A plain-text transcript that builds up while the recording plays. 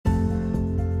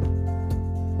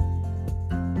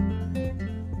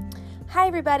Hi,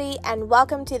 everybody, and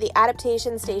welcome to the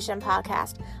Adaptation Station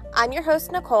podcast. I'm your host,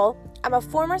 Nicole. I'm a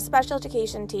former special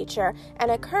education teacher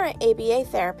and a current ABA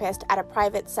therapist at a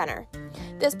private center.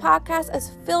 This podcast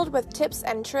is filled with tips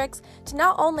and tricks to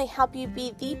not only help you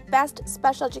be the best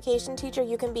special education teacher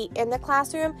you can be in the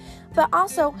classroom, but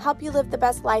also help you live the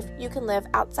best life you can live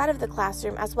outside of the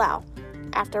classroom as well.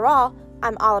 After all,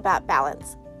 I'm all about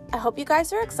balance. I hope you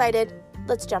guys are excited.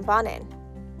 Let's jump on in.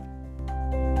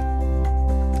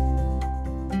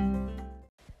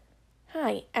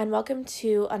 Hi, and welcome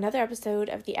to another episode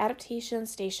of the Adaptation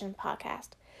Station podcast.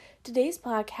 Today's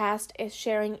podcast is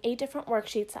sharing 8 different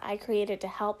worksheets that I created to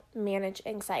help manage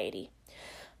anxiety.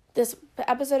 This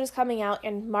episode is coming out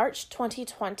in March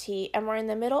 2020, and we're in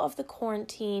the middle of the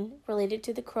quarantine related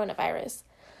to the coronavirus.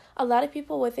 A lot of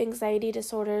people with anxiety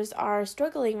disorders are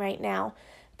struggling right now,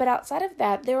 but outside of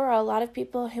that, there are a lot of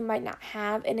people who might not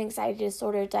have an anxiety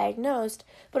disorder diagnosed,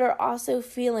 but are also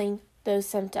feeling those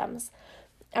symptoms.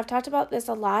 I've talked about this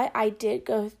a lot. I did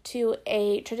go to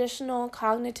a traditional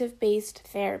cognitive-based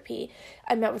therapy.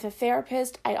 I met with a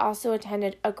therapist. I also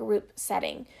attended a group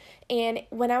setting. And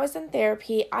when I was in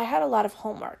therapy, I had a lot of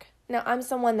homework. Now, I'm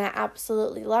someone that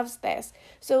absolutely loves this.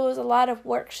 So it was a lot of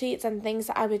worksheets and things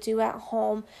that I would do at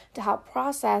home to help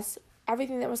process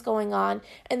everything that was going on.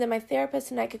 And then my therapist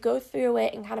and I could go through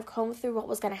it and kind of comb through what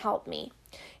was going to help me.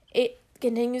 It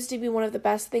continues to be one of the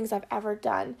best things I've ever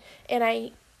done. And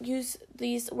I use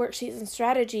these worksheets and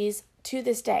strategies to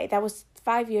this day. That was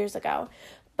 5 years ago.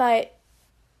 But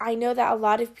I know that a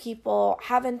lot of people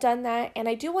haven't done that. And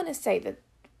I do want to say that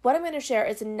what I'm going to share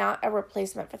is not a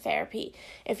replacement for therapy.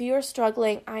 If you are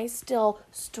struggling, I still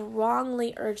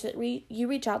strongly urge that you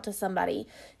reach out to somebody.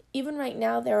 Even right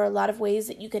now, there are a lot of ways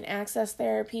that you can access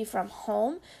therapy from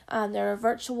home. There are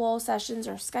virtual sessions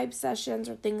or Skype sessions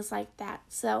or things like that.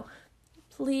 So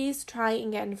please try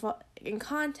and get in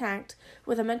contact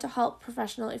with a mental health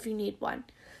professional if you need one.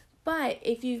 But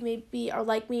if you maybe are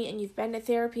like me and you've been to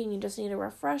therapy and you just need a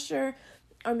refresher,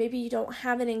 or maybe you don't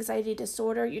have an anxiety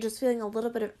disorder, you're just feeling a little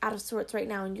bit out of sorts right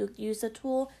now and you use a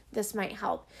tool, this might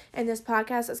help. And this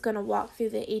podcast is going to walk through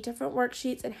the 8 different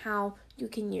worksheets and how you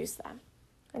can use them.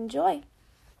 Enjoy!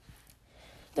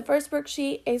 The first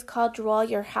worksheet is called Draw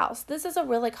Your House. This is a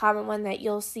really common one that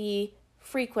you'll see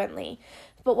frequently.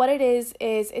 But what it is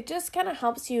it just kind of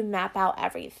helps you map out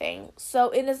everything.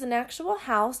 So it is an actual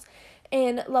house,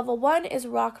 and level 1 is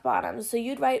rock bottom. So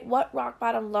you'd write what rock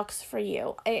bottom looks for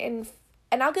you. And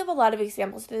I'll give a lot of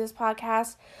examples to this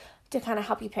podcast to kind of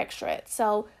help you picture it.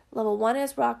 So level 1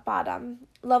 is rock bottom.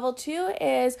 Level 2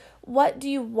 is what do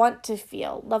you want to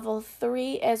feel. Level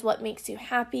 3 is what makes you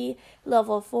happy.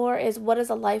 Level 4 is what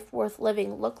does a life worth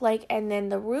living look like. And then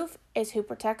the roof is who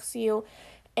protects you.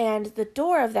 And the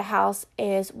door of the house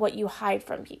is what you hide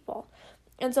from people.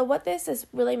 And so what this is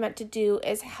really meant to do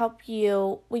is help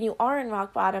you, when you are in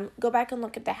rock bottom, go back and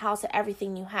look at the house at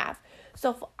everything you have.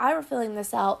 So if I were filling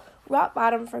this out, rock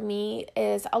bottom for me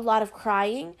is a lot of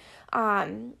crying.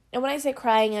 And when I say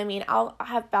crying, I mean I'll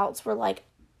have bouts where like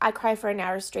I cry for an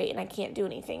hour straight and I can't do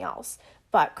anything else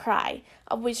but cry,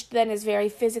 which then is very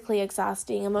physically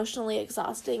exhausting, emotionally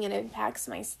exhausting, and it impacts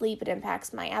my sleep, it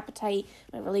impacts my appetite,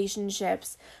 my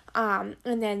relationships, and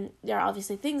then there are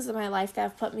obviously things in my life that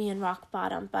have put me in rock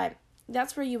bottom, but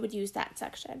that's where you would use that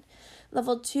section.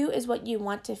 Level 2 is what you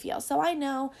want to feel. So I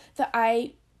know that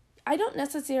I don't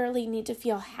necessarily need to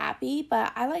feel happy,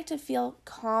 but I like to feel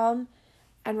calm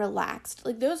and relaxed.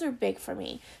 Like those are big for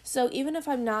me. So even if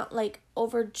I'm not like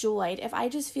overjoyed, if I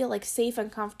just feel like safe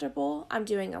and comfortable, I'm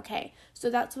doing okay.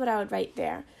 So that's what I would write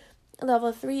there.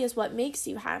 Level 3 is what makes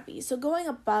you happy. So going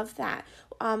above that,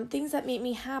 things that make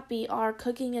me happy are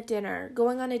cooking a dinner,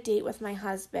 going on a date with my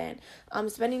husband,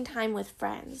 spending time with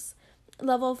friends.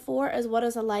 Level 4 is what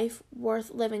does a life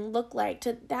worth living look like.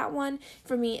 To that one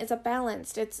for me is a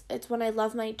balance. It's when I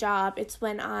love my job. It's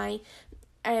when I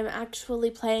am actually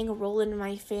playing a role in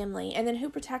my family. And then who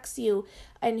protects you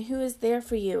and who is there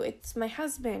for you? It's my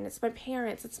husband, it's my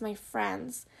parents, it's my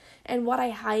friends. And what I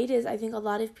hide is I think a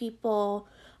lot of people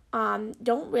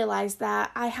don't realize that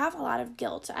I have a lot of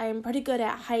guilt. I am pretty good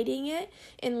at hiding it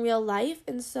in real life.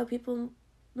 And so people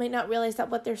might not realize that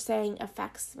what they're saying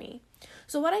affects me.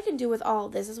 So what I can do with all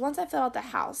of this is once I fill out the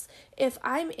house, if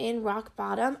I'm in rock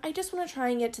bottom, I just want to try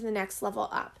and get to the next level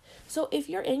up. So if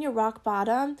you're in your rock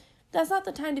bottom, that's not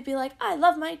the time to be like, I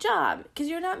love my job, because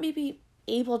you're not maybe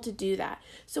able to do that.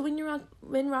 So when you're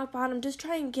in rock bottom, just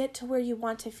try and get to where you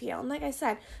want to feel. And like I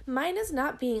said, mine is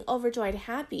not being overjoyed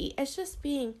happy. It's just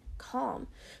being calm.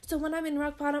 So when I'm in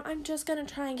rock bottom, I'm just going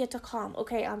to try and get to calm.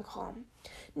 Okay, I'm calm.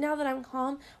 Now that I'm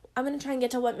calm, I'm going to try and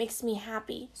get to what makes me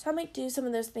happy. So I might do some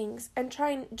of those things and try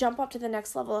and jump up to the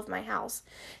next level of my house.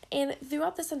 And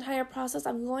throughout this entire process,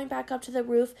 I'm going back up to the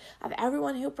roof of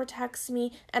everyone who protects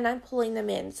me, and I'm pulling them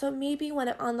in. So maybe when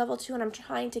I'm on level 2 and I'm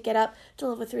trying to get up to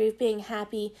level 3 of being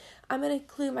happy, I'm going to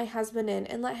include my husband in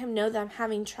and let him know that I'm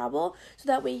having trouble, so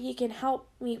that way he can help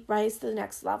me rise to the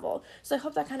next level. So I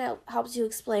hope that kind of helps you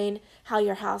explain how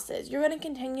your house is. You're going to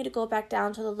continue to go back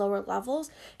down to the lower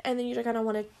levels, and then you're going to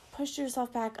want to push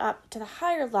yourself back up to the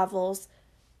higher levels,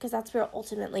 because that's where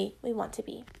ultimately we want to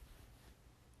be.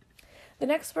 The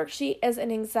next worksheet is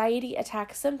an anxiety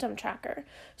attack symptom tracker.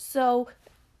 So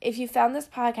if you found this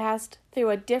podcast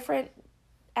through a different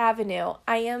avenue,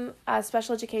 I am a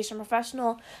special education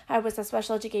professional. I was a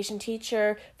special education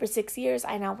teacher for 6 years.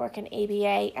 I now work in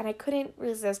ABA, and I couldn't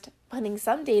resist putting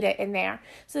some data in there.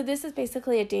 So this is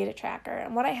basically a data tracker.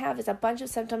 And what I have is a bunch of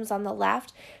symptoms on the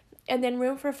left, and then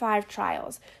room for 5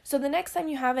 trials. So the next time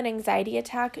you have an anxiety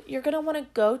attack, you're going to want to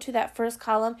go to that first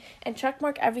column and check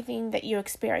mark everything that you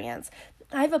experience.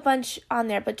 I have a bunch on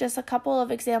there, but just a couple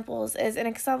of examples is an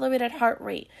accelerated heart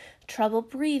rate, trouble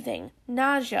breathing,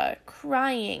 nausea,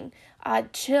 crying,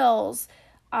 chills,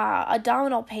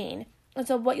 abdominal pain. And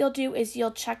so what you'll do is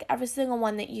you'll check every single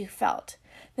one that you felt.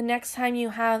 The next time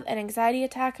you have an anxiety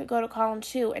attack, go to column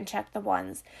 2 and check the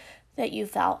ones that you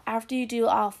felt. After you do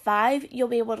all 5, you'll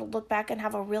be able to look back and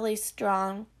have a really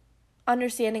strong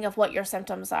understanding of what your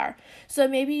symptoms are. So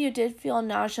maybe you did feel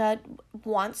nausea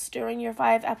once during your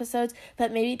 5 episodes,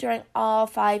 but maybe during all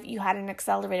 5 you had an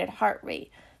accelerated heart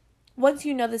rate. Once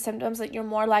you know the symptoms that you're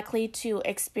more likely to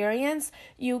experience,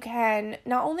 you can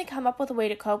not only come up with a way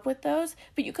to cope with those,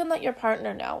 but you can let your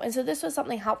partner know. And so this was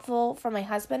something helpful for my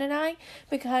husband and I,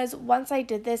 because once I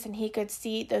did this and he could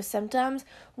see those symptoms,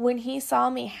 when he saw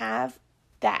me have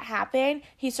that happen,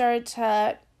 he started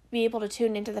to be able to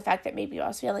tune into the fact that maybe I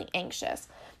was feeling anxious.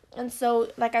 And so,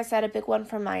 like I said, a big one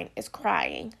for mine is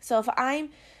crying. So if I'm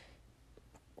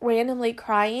randomly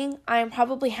crying, I'm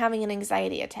probably having an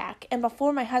anxiety attack. And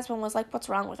before, my husband was like, what's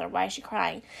wrong with her? Why is she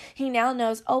crying? He now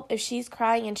knows, oh, if she's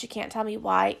crying and she can't tell me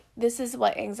why, this is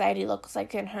what anxiety looks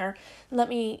like in her. Let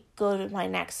me go to my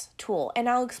next tool. And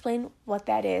I'll explain what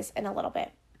that is in a little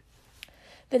bit.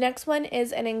 The next one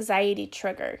is an anxiety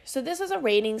trigger. So this is a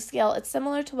rating scale. It's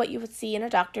similar to what you would see in a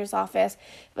doctor's office,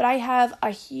 but I have a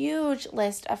huge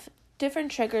list of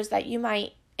different triggers that you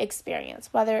might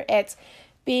experience, whether it's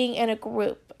being in a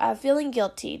group, feeling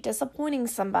guilty, disappointing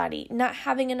somebody, not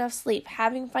having enough sleep,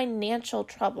 having financial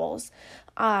troubles,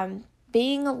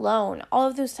 being alone, all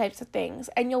of those types of things.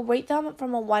 And you'll rate them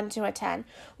from a 1 to a 10.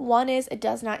 1 is it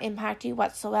does not impact you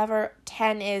whatsoever.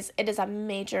 10 is it is a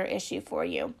major issue for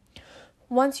you.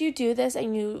 Once you do this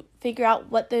and you figure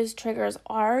out what those triggers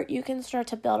are, you can start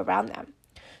to build around them.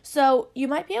 So you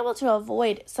might be able to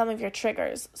avoid some of your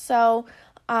triggers. So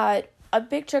a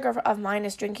big trigger of mine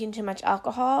is drinking too much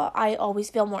alcohol. I always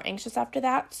feel more anxious after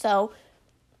that. So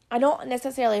I don't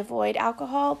necessarily avoid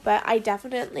alcohol, but I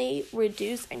definitely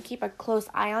reduce and keep a close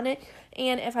eye on it.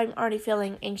 And if I'm already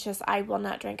feeling anxious, I will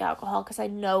not drink alcohol because I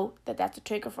know that that's a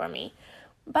trigger for me.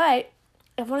 But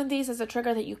if one of these is a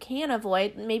trigger that you can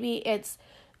avoid, maybe it's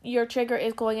your trigger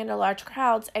is going into large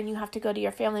crowds and you have to go to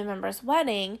your family member's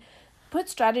wedding, put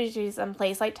strategies in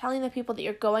place, like telling the people that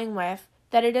you're going with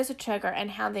that it is a trigger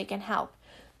and how they can help.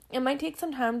 It might take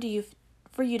some time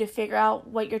for you to figure out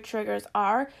what your triggers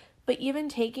are, but even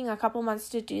taking a couple months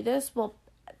to do this will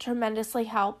tremendously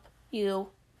help you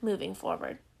moving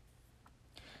forward.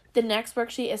 The next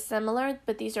worksheet is similar,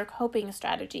 but these are coping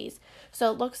strategies.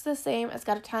 So it looks the same. It's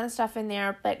got a ton of stuff in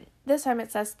there, but this time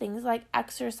it says things like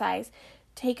exercise,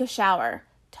 take a shower,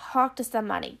 talk to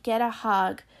somebody, get a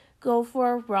hug, go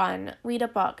for a run, read a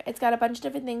book. It's got a bunch of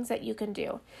different things that you can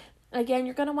do. Again,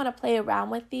 you're going to want to play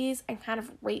around with these and kind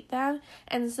of rate them.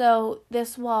 And so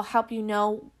this will help you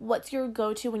know what's your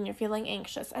go-to when you're feeling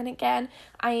anxious. And again,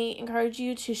 I encourage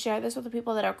you to share this with the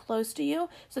people that are close to you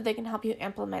so they can help you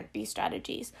implement these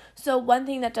strategies. So one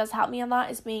thing that does help me a lot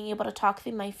is being able to talk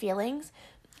through my feelings.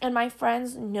 And my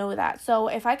friends know that. So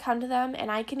if I come to them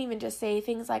and I can even just say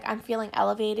things like I'm feeling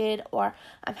elevated or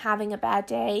I'm having a bad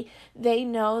day, they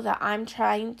know that I'm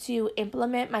trying to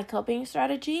implement my coping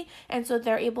strategy. And so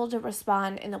they're able to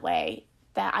respond in the way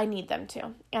that I need them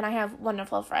to. And I have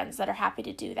wonderful friends that are happy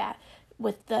to do that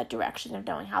with the direction of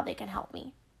knowing how they can help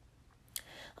me.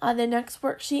 The next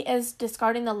worksheet is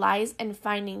discarding the lies and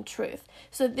finding truth.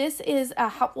 So this is a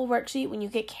helpful worksheet when you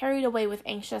get carried away with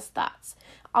anxious thoughts.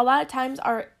 A lot of times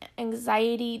our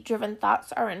anxiety-driven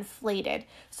thoughts are inflated.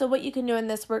 So what you can do in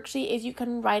this worksheet is you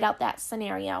can write out that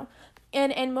scenario.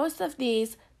 And in most of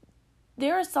these,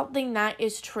 there is something that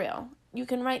is true. you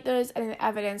can write those and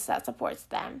evidence that supports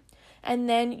them. And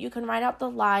then you can write out the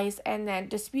lies and then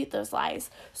dispute those lies.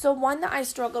 So one that I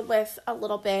struggled with a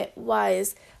little bit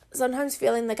was sometimes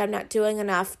feeling like I'm not doing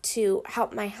enough to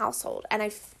help my household. And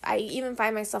I even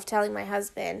find myself telling my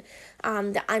husband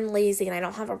that I'm lazy and I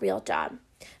don't have a real job.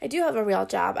 I do have a real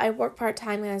job. I work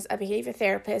part-time as a behavior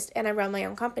therapist and I run my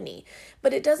own company.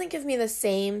 But it doesn't give me the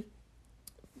same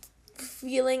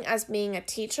feeling as being a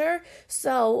teacher,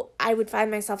 so I would find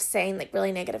myself saying like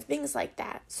really negative things like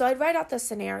that. So I'd write out the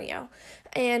scenario,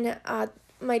 and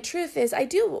my truth is I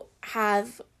do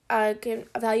have a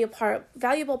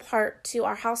valuable part to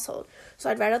our household.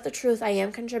 So I'd write out the truth. I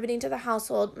am contributing to the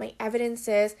household. My evidence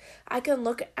is I can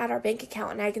look at our bank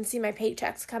account and I can see my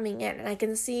paychecks coming in, and I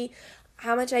can see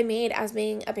how much I made as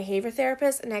being a behavior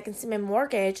therapist, and I can see my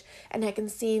mortgage, and I can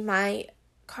see my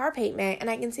car payment, and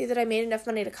I can see that I made enough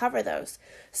money to cover those.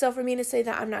 So for me to say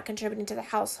that I'm not contributing to the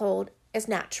household is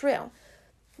not true.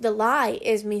 The lie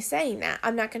is me saying that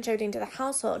I'm not contributing to the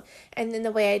household, and then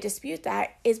the way I dispute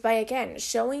that is by, again,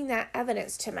 showing that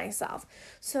evidence to myself.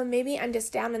 So maybe I'm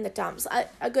just down in the dumps.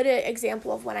 A good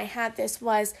example of when I had this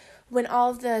was when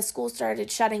all of the schools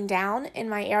started shutting down in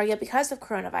my area because of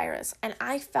coronavirus, and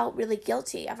I felt really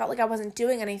guilty. I felt like I wasn't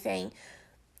doing anything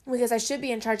because I should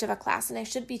be in charge of a class and I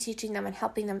should be teaching them and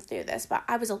helping them through this, but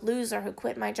I was a loser who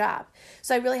quit my job.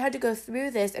 So I really had to go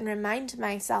through this and remind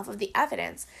myself of the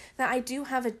evidence that I do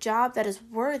have a job that is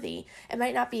worthy. It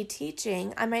might not be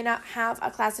teaching. I might not have a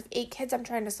class of 8 kids I'm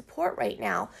trying to support right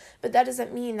now, but that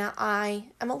doesn't mean that I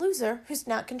am a loser who's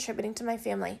not contributing to my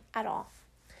family at all.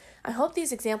 I hope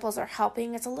these examples are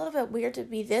helping. It's a little bit weird to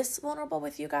be this vulnerable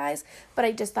with you guys, but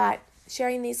I just thought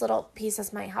sharing these little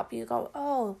pieces might help you go,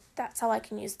 oh, that's how I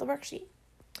can use the worksheet.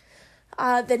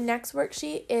 The next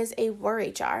worksheet is a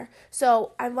worry jar.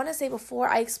 So I want to say before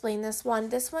I explain this one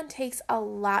takes a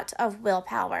lot of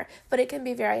willpower, but it can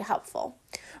be very helpful.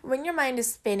 When your mind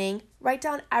is spinning, write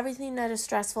down everything that is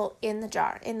stressful in the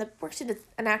jar. In the worksheet, it's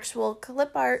an actual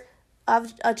clip art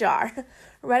of a jar.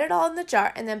 Write it all in the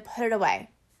jar and then put it away.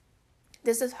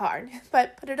 This is hard,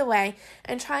 but put it away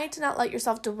and try to not let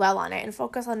yourself dwell on it and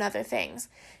focus on other things.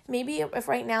 Maybe if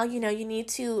right now, you need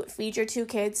to feed your 2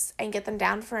 kids and get them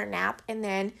down for a nap, and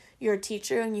then you're a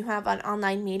teacher and you have an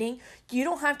online meeting, you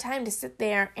don't have time to sit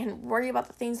there and worry about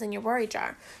the things in your worry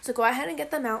jar. So go ahead and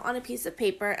get them out on a piece of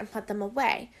paper and put them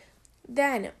away.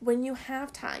 Then when you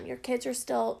have time, your kids are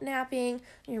still napping,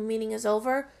 your meeting is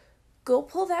over, go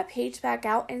pull that page back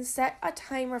out and set a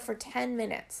timer for 10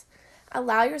 minutes.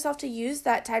 Allow yourself to use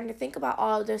that time to think about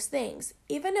all of those things,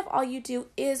 even if all you do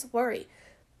is worry.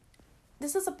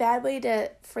 This is a bad way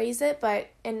to phrase it, but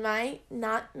in my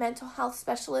not mental health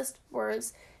specialist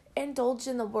words, indulge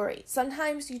in the worry.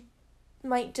 Sometimes you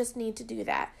might just need to do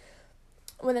that.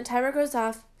 When the timer goes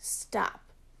off, stop.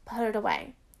 Put it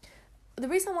away. The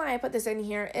reason why I put this in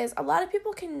here is a lot of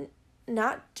people can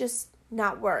not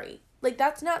worry. Like,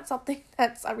 that's not something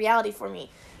that's a reality for me.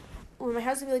 When my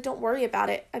husband would be like, don't worry about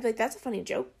it, I'd be like, that's a funny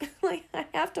joke. Like, I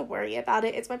have to worry about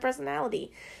it. It's my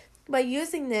personality. By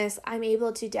using this, I'm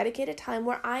able to dedicate a time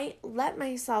where I let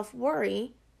myself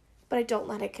worry, but I don't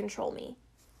let it control me.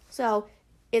 So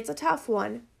it's a tough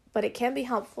one, but it can be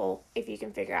helpful if you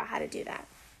can figure out how to do that.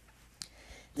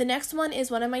 The next one is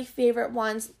one of my favorite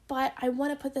ones, but I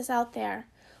want to put this out there.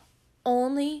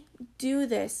 Only do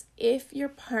this if your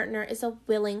partner is a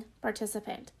willing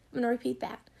participant. I'm going to repeat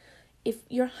that. If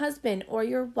your husband or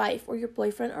your wife or your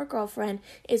boyfriend or girlfriend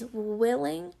is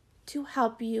willing to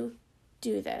help you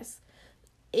do this.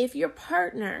 If your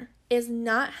partner is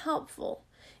not helpful,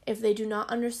 if they do not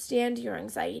understand your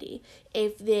anxiety,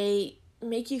 if they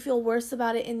make you feel worse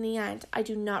about it in the end, I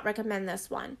do not recommend this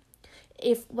one.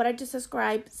 If what I just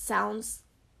described sounds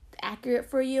accurate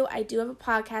for you, I do have a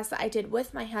podcast that I did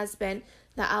with my husband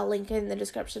that I'll link in the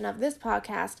description of this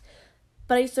podcast,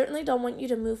 but I certainly don't want you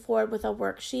to move forward with a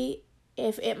worksheet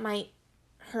if it might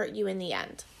hurt you in the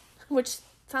end, which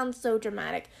sounds so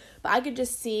dramatic, but I could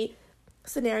just see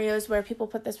scenarios where people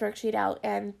put this worksheet out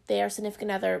and their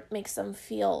significant other makes them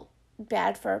feel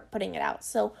bad for putting it out.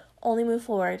 So only move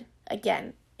forward,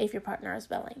 again, if your partner is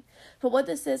willing. But what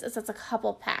this is it's a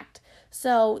couple pact.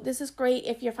 So this is great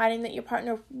if you're finding that your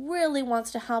partner really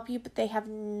wants to help you, but they have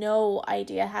no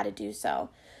idea how to do so.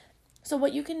 So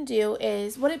what you can do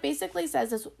is, what it basically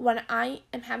says is, when I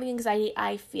am having anxiety,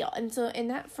 I feel. And so in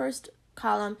that first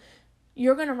column,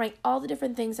 you're going to write all the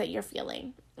different things that you're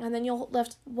feeling. And then you'll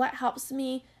list what helps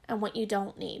me and what you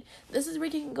don't need. This is where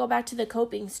you can go back to the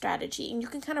coping strategy, and you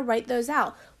can kind of write those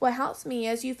out. What helps me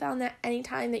is you found that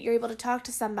anytime that you're able to talk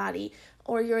to somebody,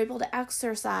 or you're able to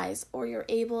exercise, or you're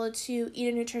able to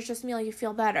eat a nutritious meal, you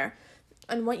feel better.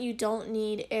 And what you don't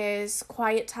need is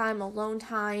quiet time, alone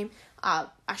time. A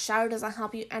shower doesn't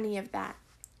help you, any of that.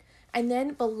 And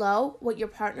then below, what your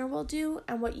partner will do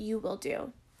and what you will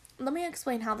do. Let me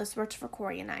explain how this works for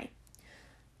Corey and I.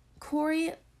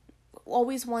 Corey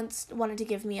always wanted to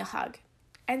give me a hug.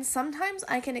 And sometimes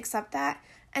I can accept that,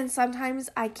 and sometimes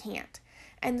I can't.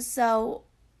 And so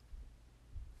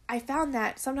I found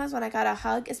that sometimes when I got a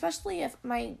hug, especially if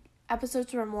my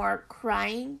episodes were more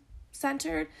crying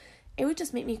centered, it would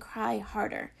just make me cry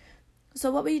harder.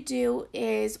 So what we do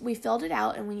is we filled it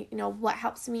out, and we, what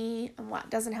helps me and what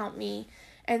doesn't help me.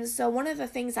 And so one of the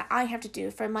things that I have to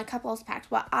do for my couples pact,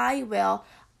 I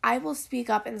will speak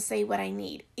up and say what I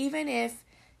need, even if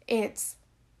it's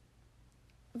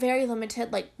very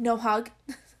limited, like no hug.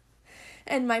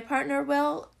 And my partner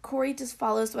Corey just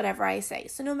follows whatever I say.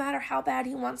 So no matter how bad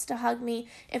he wants to hug me,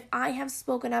 if I have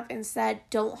spoken up and said,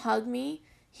 don't hug me,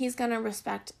 he's going to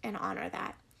respect and honor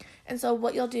that. And so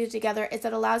what you'll do together is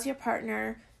it allows your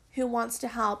partner who wants to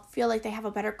help feel like they have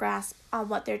a better grasp on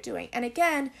what they're doing. And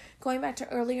again, going back to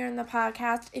earlier in the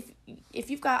podcast, if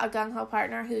you've got a gung-ho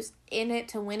partner who's in it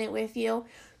to win it with you,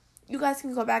 you guys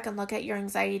can go back and look at your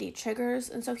anxiety triggers.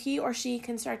 And so he or she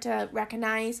can start to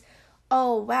recognize,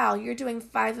 oh, wow, you're doing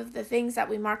 5 of the things that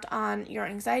we marked on your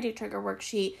anxiety trigger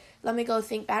worksheet. Let me go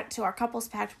think back to our couples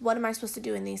pact. What am I supposed to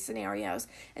do in these scenarios?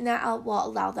 And that will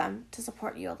allow them to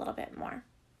support you a little bit more.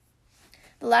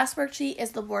 The last worksheet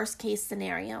is the worst case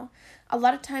scenario. A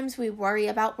lot of times we worry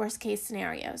about worst case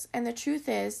scenarios. And the truth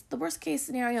is, the worst case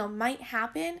scenario might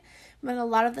happen, but a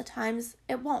lot of the times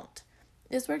it won't.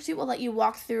 This worksheet will let you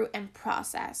walk through and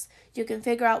process. You can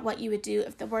figure out what you would do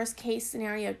if the worst case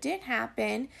scenario did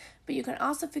happen, but you can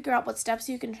also figure out what steps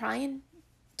you can try and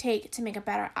take to make a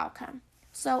better outcome.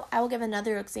 So I will give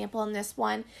another example in this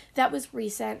one that was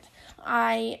recent.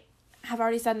 I have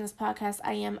already said in this podcast,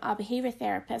 I am a behavior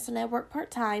therapist and I work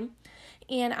part-time,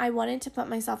 and I wanted to put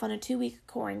myself on a 2-week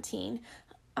quarantine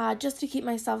just to keep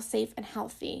myself safe and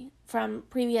healthy from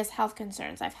previous health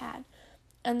concerns I've had.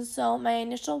 And so my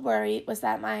initial worry was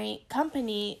that my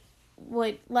company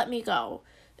would let me go.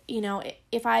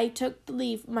 If I took the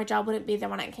leave, my job wouldn't be there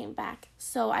when I came back.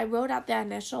 So I wrote out that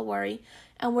initial worry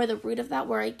and where the root of that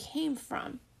worry came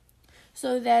from.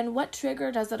 So then what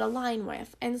trigger does it align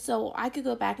with? And so I could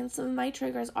go back, and some of my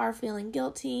triggers are feeling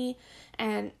guilty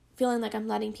and feeling like I'm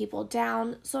letting people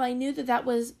down. So I knew that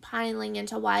was piling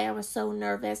into why I was so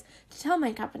nervous to tell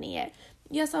my company it.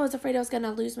 Yes, I was afraid I was going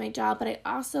to lose my job, but I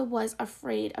also was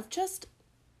afraid of just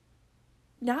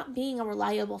not being a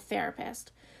reliable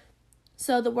therapist.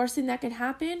 So the worst thing that could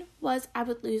happen was I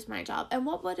would lose my job. And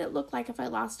what would it look like if I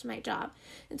lost my job?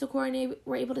 And so Corey and I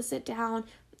were able to sit down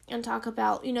and talk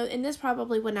about, and this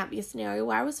probably would not be a scenario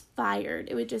where I was fired.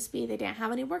 It would just be they didn't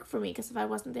have any work for me, because if I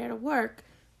wasn't there to work,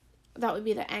 that would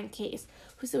be the end case.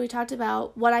 So we talked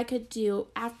about what I could do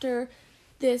after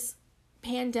this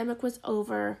pandemic was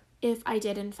over if I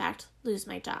did, in fact, lose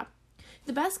my job.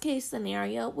 The best case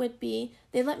scenario would be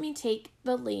they let me take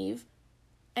the leave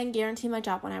and guarantee my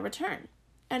job when I return.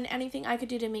 And anything I could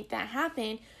do to make that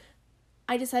happen,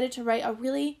 I decided to write a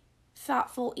really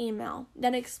thoughtful email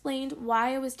that explained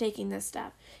why I was taking this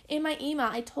step. In my email,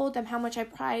 I told them how much I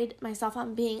pride myself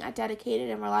on being a dedicated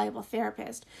and reliable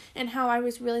therapist, and how I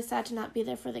was really sad to not be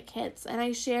there for the kids. And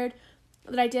I shared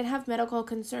that I did have medical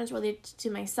concerns related to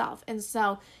myself. And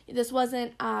so this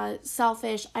wasn't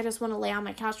selfish, I just want to lay on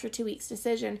my couch for 2 weeks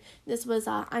decision. This was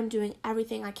I'm doing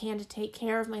everything I can to take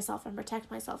care of myself and protect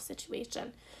myself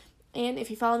situation. And if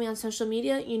you follow me on social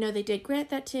media, they did grant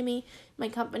that to me. My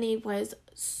company was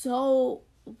so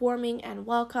warming and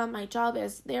welcome. My job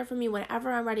is there for me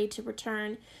whenever I'm ready to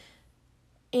return.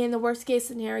 And the worst case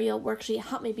scenario worksheet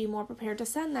helped me be more prepared to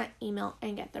send that email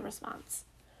and get the response.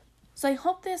 So I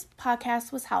hope this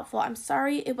podcast was helpful. I'm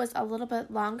sorry it was a little bit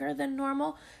longer than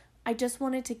normal. I just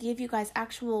wanted to give you guys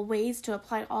actual ways to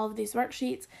apply all of these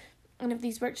worksheets. And if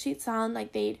these worksheets sound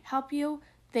like they'd help you,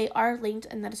 they are linked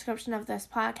in the description of this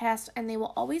podcast, and they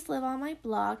will always live on my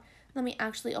blog. Let me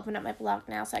actually open up my blog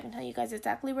now so I can tell you guys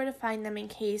exactly where to find them in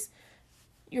case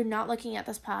you're not looking at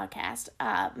this podcast.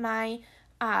 My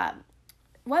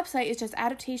website is just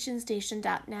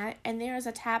adaptationstation.net, and there is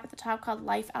a tab at the top called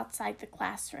Life Outside the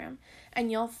Classroom,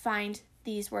 and you'll find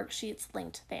these worksheets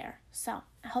linked there. So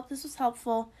I hope this was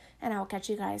helpful, and I will catch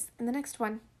you guys in the next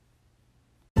one.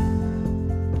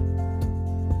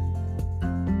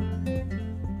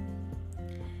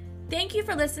 Thank you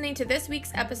for listening to this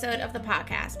week's episode of the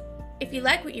podcast. If you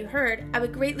like what you heard, I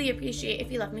would greatly appreciate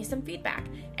if you left me some feedback.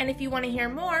 And if you want to hear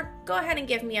more, go ahead and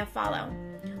give me a follow.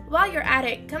 While you're at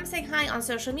it, come say hi on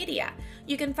social media.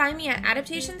 You can find me at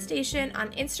Adaptation Station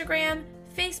on Instagram,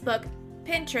 Facebook,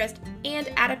 Pinterest, and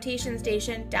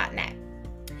adaptationstation.net.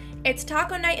 It's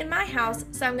taco night in my house,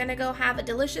 so I'm going to go have a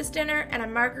delicious dinner and a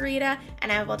margarita,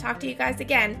 and I will talk to you guys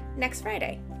again next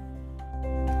Friday.